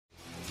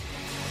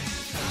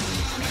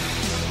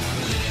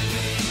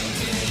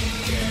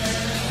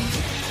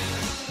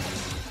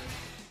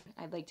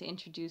like to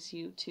introduce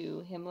you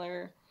to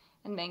Himmler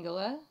and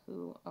Mengele,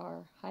 who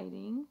are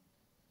hiding.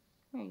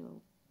 Where are you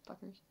little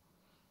fuckers?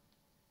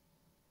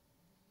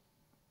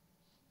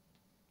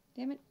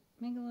 Damn it,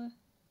 Mengele.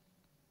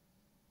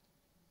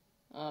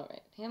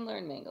 Alright, Himmler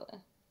and Mengele.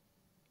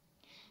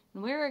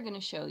 And we're going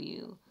to show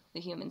you the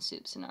human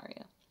soup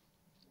scenario.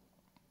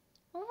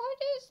 Well, what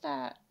is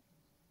that?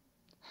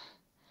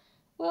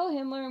 Well,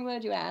 Himmler, I'm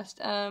glad you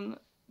asked.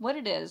 What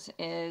it is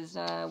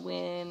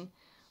when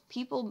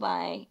people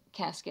buy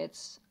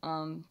caskets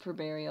for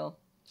burial,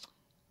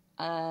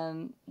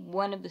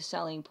 one of the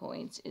selling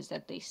points is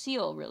that they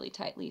seal really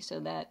tightly so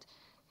that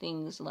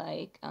things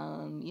like,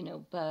 you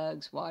know,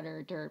 bugs,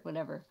 water, dirt,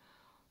 whatever,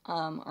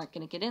 aren't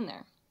going to get in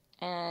there.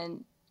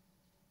 And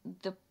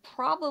the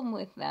problem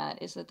with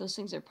that is that those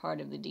things are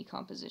part of the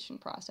decomposition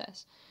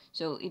process.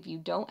 So if you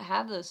don't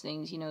have those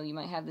things, you know, you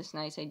might have this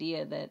nice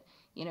idea that,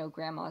 you know,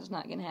 grandma's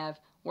not going to have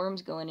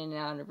worms going in and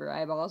out of her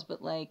eyeballs,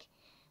 but like,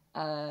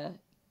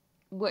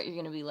 what you're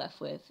going to be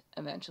left with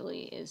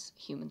eventually is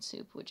human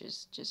soup, which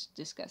is just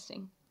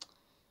disgusting.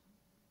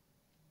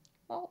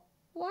 Well,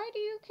 why do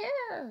you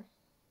care?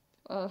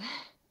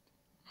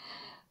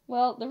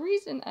 Well, the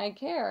reason I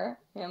care,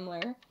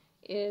 Himmler,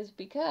 is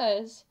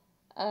because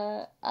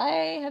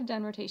I have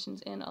done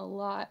rotations in a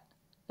lot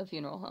of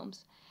funeral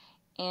homes,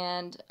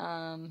 and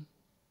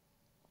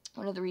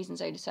one of the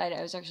reasons I decided,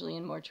 I was actually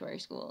in mortuary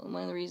school, and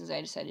one of the reasons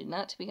I decided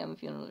not to become a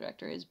funeral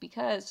director is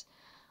because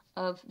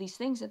of these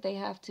things that they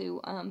have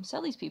to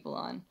sell these people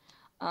on.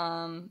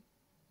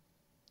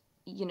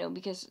 You know,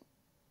 because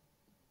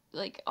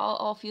like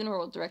all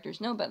funeral directors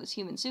know about this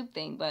human soup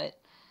thing, but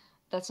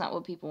that's not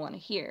what people want to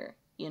hear.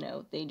 You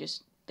know, they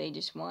just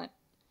want,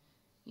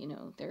 you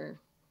know, their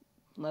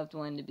loved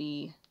one to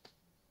be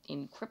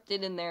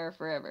encrypted in there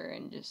forever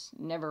and just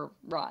never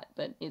rot,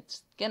 but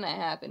it's gonna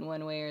happen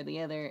one way or the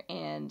other,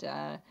 and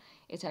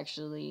it's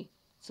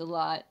a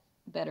lot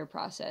better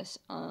process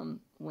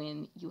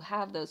when you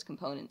have those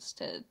components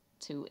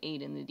to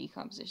aid in the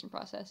decomposition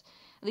process.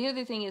 The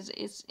other thing is,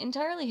 it's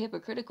entirely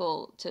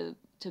hypocritical to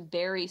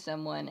bury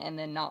someone and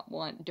then not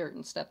want dirt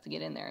and stuff to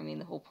get in there. I mean,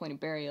 the whole point of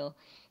burial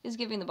is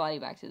giving the body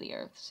back to the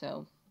earth,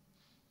 so,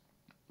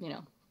 you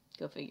know,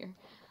 go figure.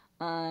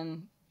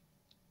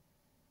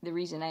 The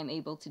reason I'm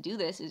able to do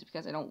this is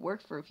because I don't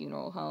work for a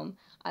funeral home.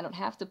 I don't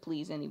have to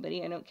please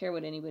anybody. I don't care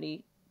what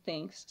anybody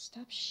thinks.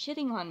 Stop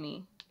shitting on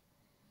me.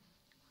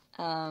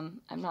 I'm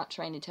not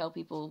trying to tell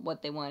people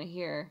what they want to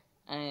hear.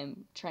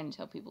 I'm trying to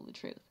tell people the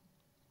truth.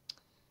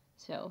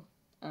 So,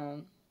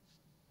 come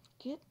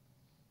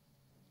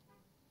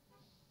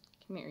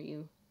here,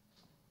 you.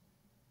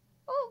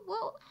 Oh,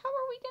 well, how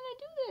are we gonna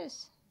do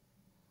this?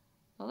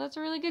 Well, that's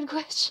a really good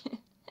question.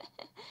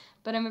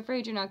 But I'm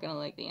afraid you're not gonna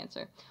like the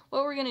answer.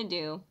 What we're gonna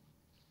do,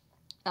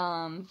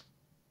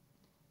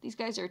 these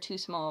guys are too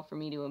small for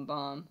me to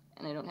embalm,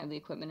 and I don't have the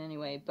equipment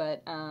anyway,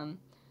 but,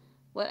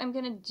 what I'm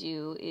gonna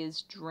do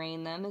is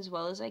drain them as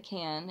well as I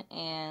can,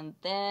 and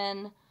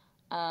then,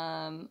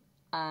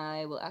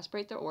 I will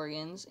aspirate their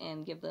organs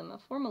and give them a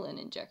formalin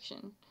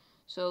injection.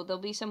 So they'll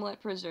be somewhat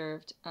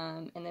preserved,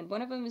 and then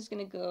one of them is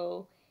gonna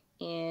go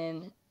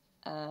in,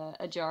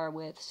 a jar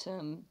with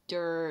some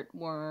dirt,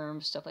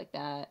 worms, stuff like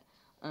that.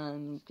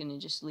 I'm gonna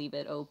just leave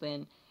it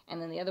open,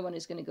 and then the other one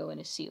is gonna go in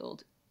a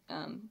sealed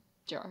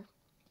jar,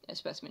 a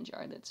specimen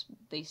jar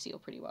they seal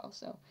pretty well.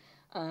 So,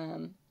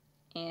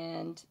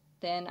 and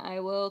then I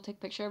will take a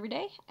picture every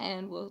day,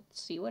 and we'll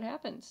see what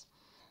happens.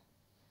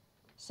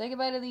 Say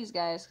goodbye to these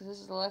guys, because this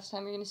is the last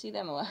time you're gonna see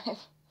them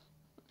alive.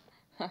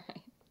 All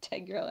right,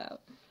 Dead Girl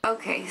out.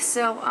 Okay,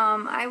 so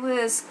I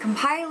was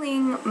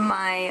compiling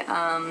my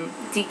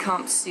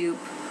Decomp Soup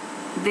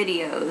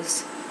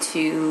videos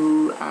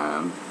to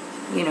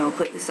you know,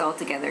 put this all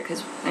together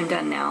because I'm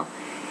done now.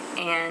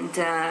 And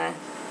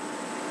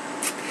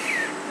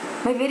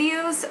my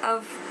videos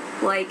of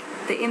like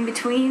the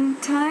in-between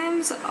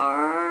times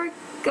are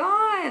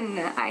gone.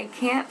 I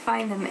can't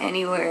find them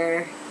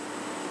anywhere.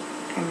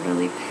 I'm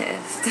really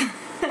pissed.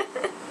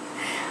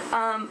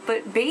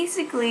 But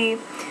basically,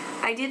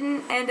 I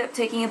didn't end up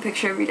taking a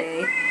picture every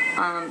day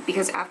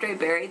because after I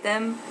buried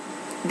them,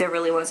 there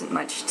really wasn't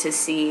much to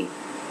see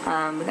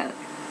without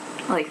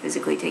like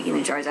physically taking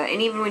the jars out.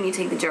 And even when you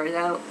take the jars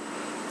out,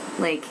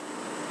 like,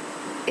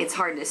 it's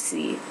hard to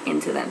see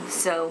into them.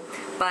 So,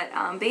 but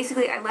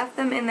basically I left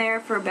them in there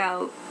for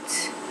about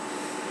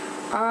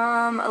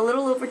a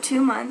little over 2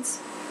 months,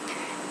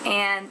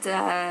 and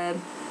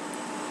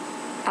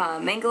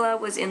Mengele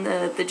was in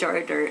the jar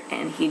of dirt,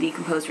 and he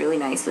decomposed really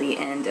nicely,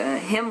 and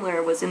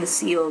Himmler was in the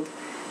sealed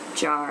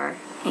jar,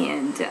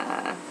 and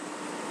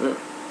ugh,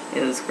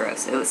 it was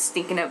gross. It was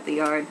stinking up the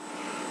yard.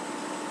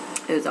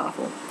 It was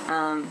awful.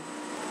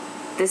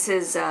 This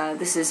is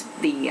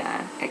the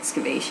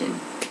excavation.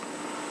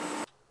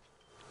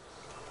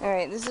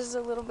 Alright, this is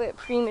a little bit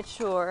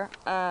premature.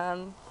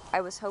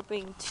 I was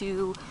hoping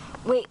to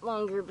wait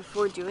longer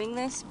before doing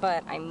this,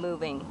 but I'm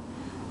moving,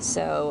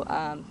 so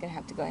I'm gonna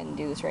have to go ahead and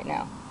do this right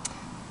now.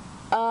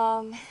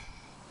 Let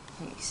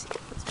me see.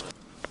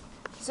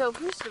 So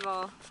first of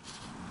all,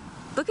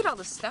 look at all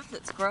the stuff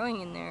that's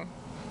growing in there.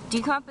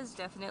 Decomp is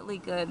definitely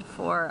good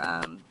for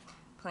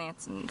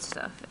plants and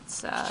stuff.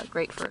 It's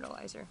great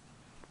fertilizer.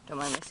 Don't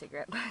mind my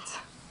cigarette butts.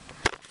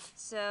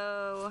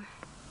 So,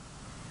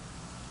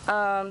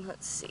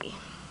 let's see.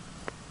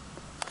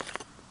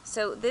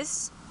 So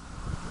this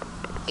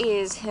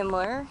is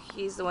Himmler.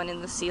 He's the one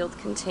in the sealed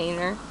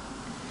container.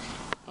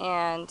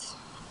 And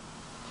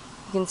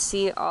you can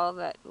see all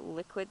that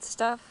liquid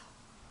stuff.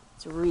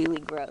 It's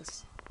really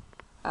gross.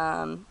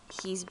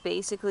 He's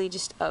basically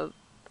just a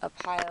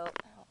pile.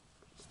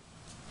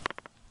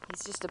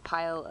 He's just a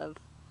pile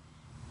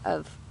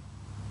of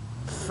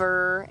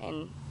fur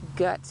and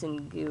guts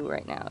and goo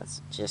right now.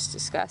 It's just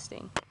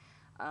disgusting.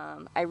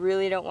 I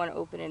really don't want to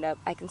open it up.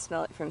 I can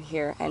smell it from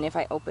here, and if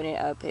I open it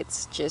up,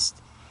 it's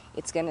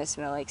gonna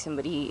smell like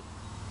somebody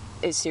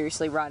is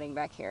seriously rotting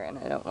back here, and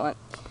I don't want,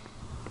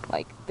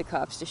 like, the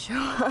cops to show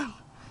up.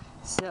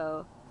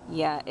 So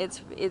yeah, it's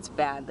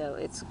bad though.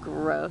 It's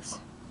gross.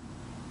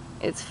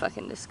 It's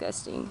fucking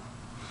disgusting.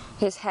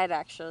 His head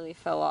actually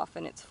fell off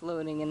and it's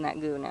floating in that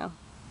goo now.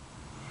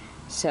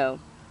 So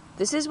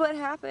this is what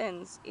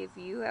happens if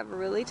you have a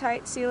really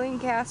tight sealing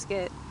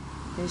casket.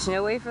 There's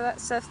no way for that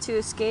stuff to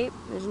escape.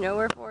 There's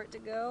nowhere for it to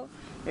go.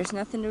 There's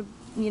nothing to,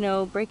 you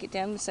know, break it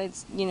down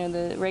besides, you know,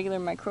 the regular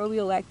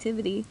microbial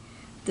activity.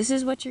 This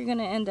is what you're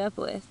gonna end up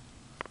with.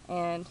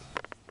 And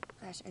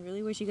gosh, I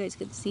really wish you guys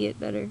could see it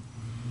better.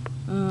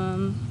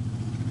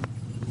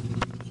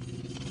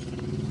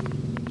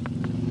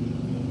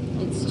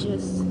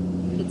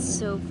 It's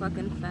so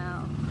fucking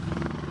foul.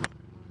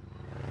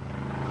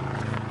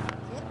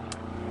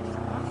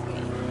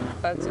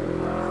 Bugs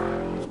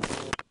everywhere.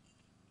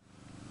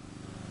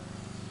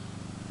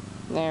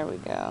 There we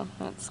go.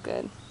 That's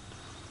good.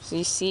 So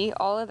you see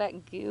all of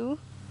that goo?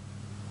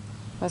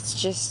 That's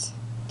just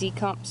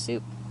Decomp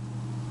Soup.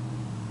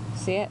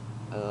 See it?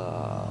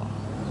 Oh,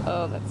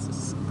 that's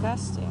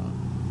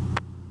disgusting.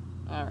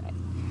 Alright.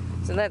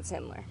 So that's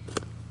Himmler.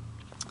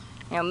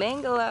 Now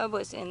Mangalab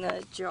was in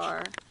the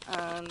jar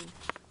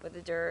with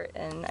the dirt,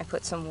 and I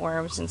put some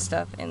worms and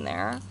stuff in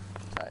there.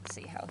 So let's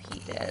see how he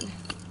did.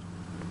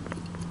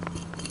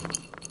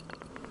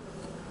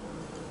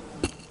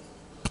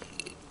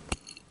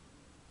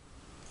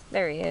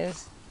 There he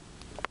is.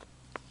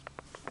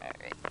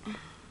 Alright.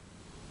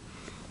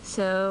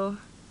 So,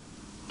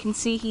 you can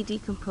see he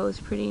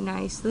decomposed pretty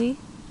nicely.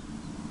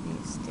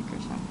 Maybe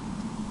stickers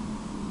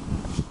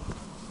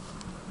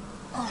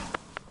on.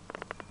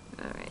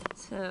 Alright,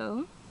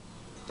 so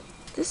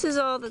this is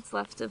all that's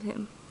left of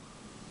him.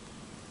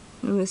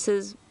 And this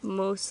is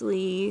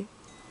mostly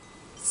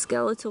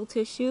skeletal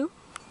tissue.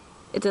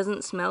 It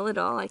doesn't smell at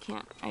all. I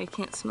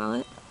can't smell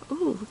it.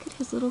 Oh, look at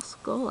his little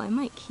skull. I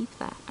might keep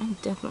that. I'm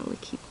definitely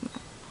keeping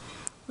that.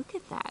 Look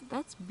at that.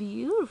 That's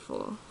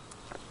beautiful.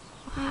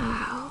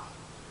 Wow.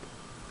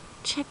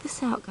 Check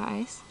this out,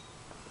 guys.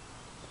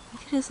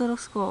 Look at his little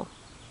skull.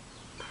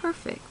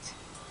 Perfect.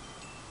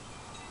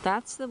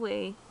 That's the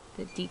way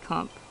that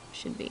decomp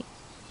should be.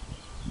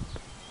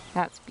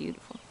 That's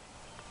beautiful.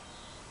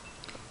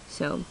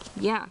 So,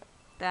 yeah.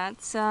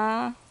 That's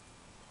the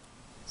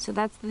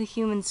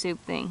human soup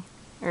thing.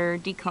 Or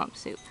decomp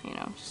soup, you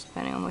know, just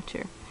depending on what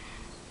you're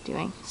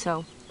doing.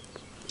 So,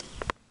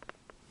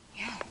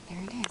 yeah,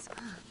 there it is.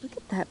 Oh, look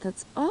at that.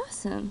 That's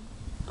awesome.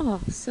 Oh,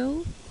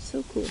 so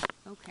cool.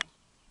 Okay.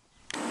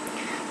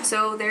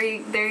 So there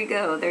you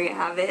go. There you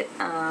have it.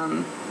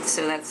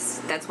 So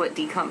that's what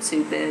decomp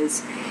soup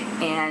is,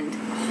 and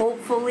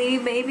hopefully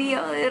maybe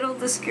it'll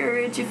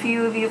discourage a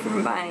few of you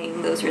from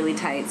buying those really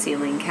tight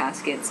sealing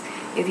caskets.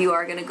 If you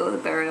are going to go the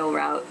burial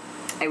route,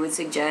 I would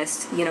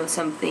suggest, you know,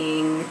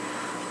 something.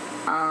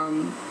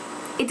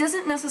 It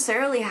doesn't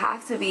necessarily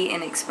have to be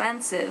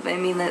inexpensive. I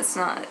mean, that's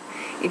not,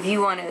 if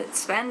you want to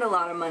spend a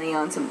lot of money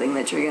on something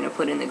that you're going to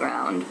put in the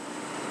ground,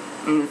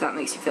 and if that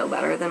makes you feel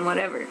better, then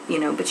whatever, you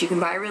know, but you can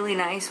buy really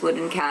nice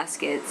wooden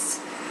caskets,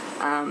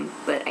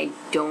 but I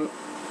don't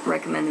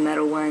recommend the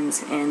metal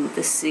ones, and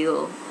the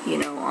seal, you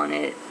know, on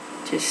it,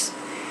 just,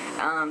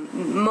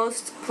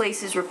 most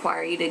places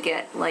require you to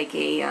get, like,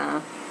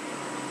 an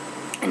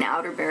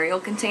outer burial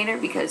container,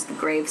 because the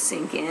graves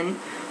sink in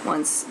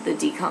once the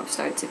decomp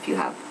starts if you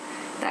have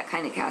that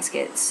kind of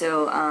casket.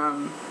 So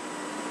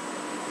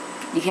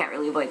you can't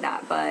really avoid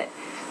that, but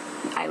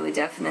I would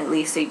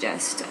definitely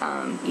suggest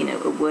you know,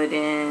 a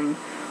wooden,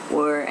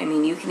 or I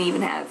mean, you can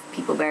even have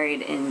people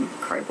buried in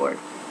cardboard.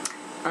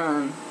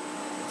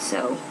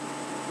 So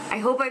I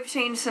hope I've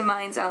changed some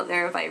minds out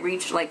there. If I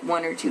reach like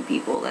 1 or 2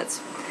 people,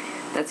 that's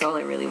all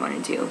I really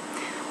want to do.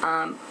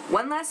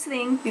 One last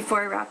thing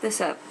before I wrap this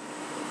up.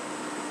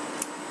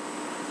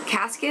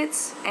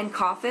 Caskets and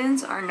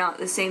coffins are not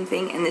the same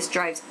thing, and this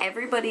drives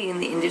everybody in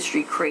the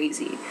industry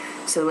crazy.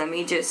 So let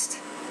me just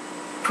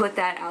put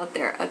that out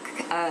there.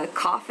 A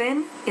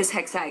coffin is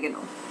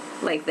hexagonal,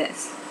 like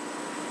this.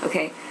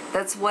 Okay,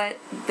 that's what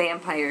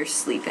vampires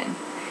sleep in.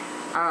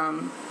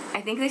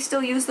 I think they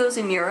still use those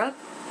in Europe,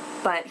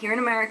 but here in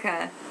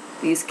America,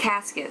 we use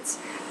caskets.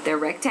 They're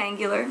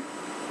rectangular,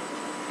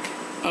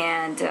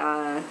 and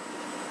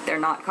they're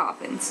not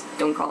coffins.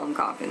 Don't call them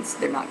coffins.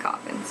 They're not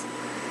coffins.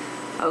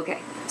 Okay,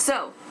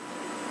 so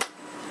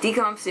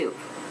Decomp Soup.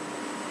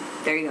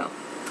 There you go.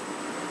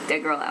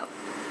 Dead girl out.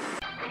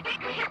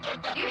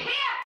 You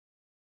here?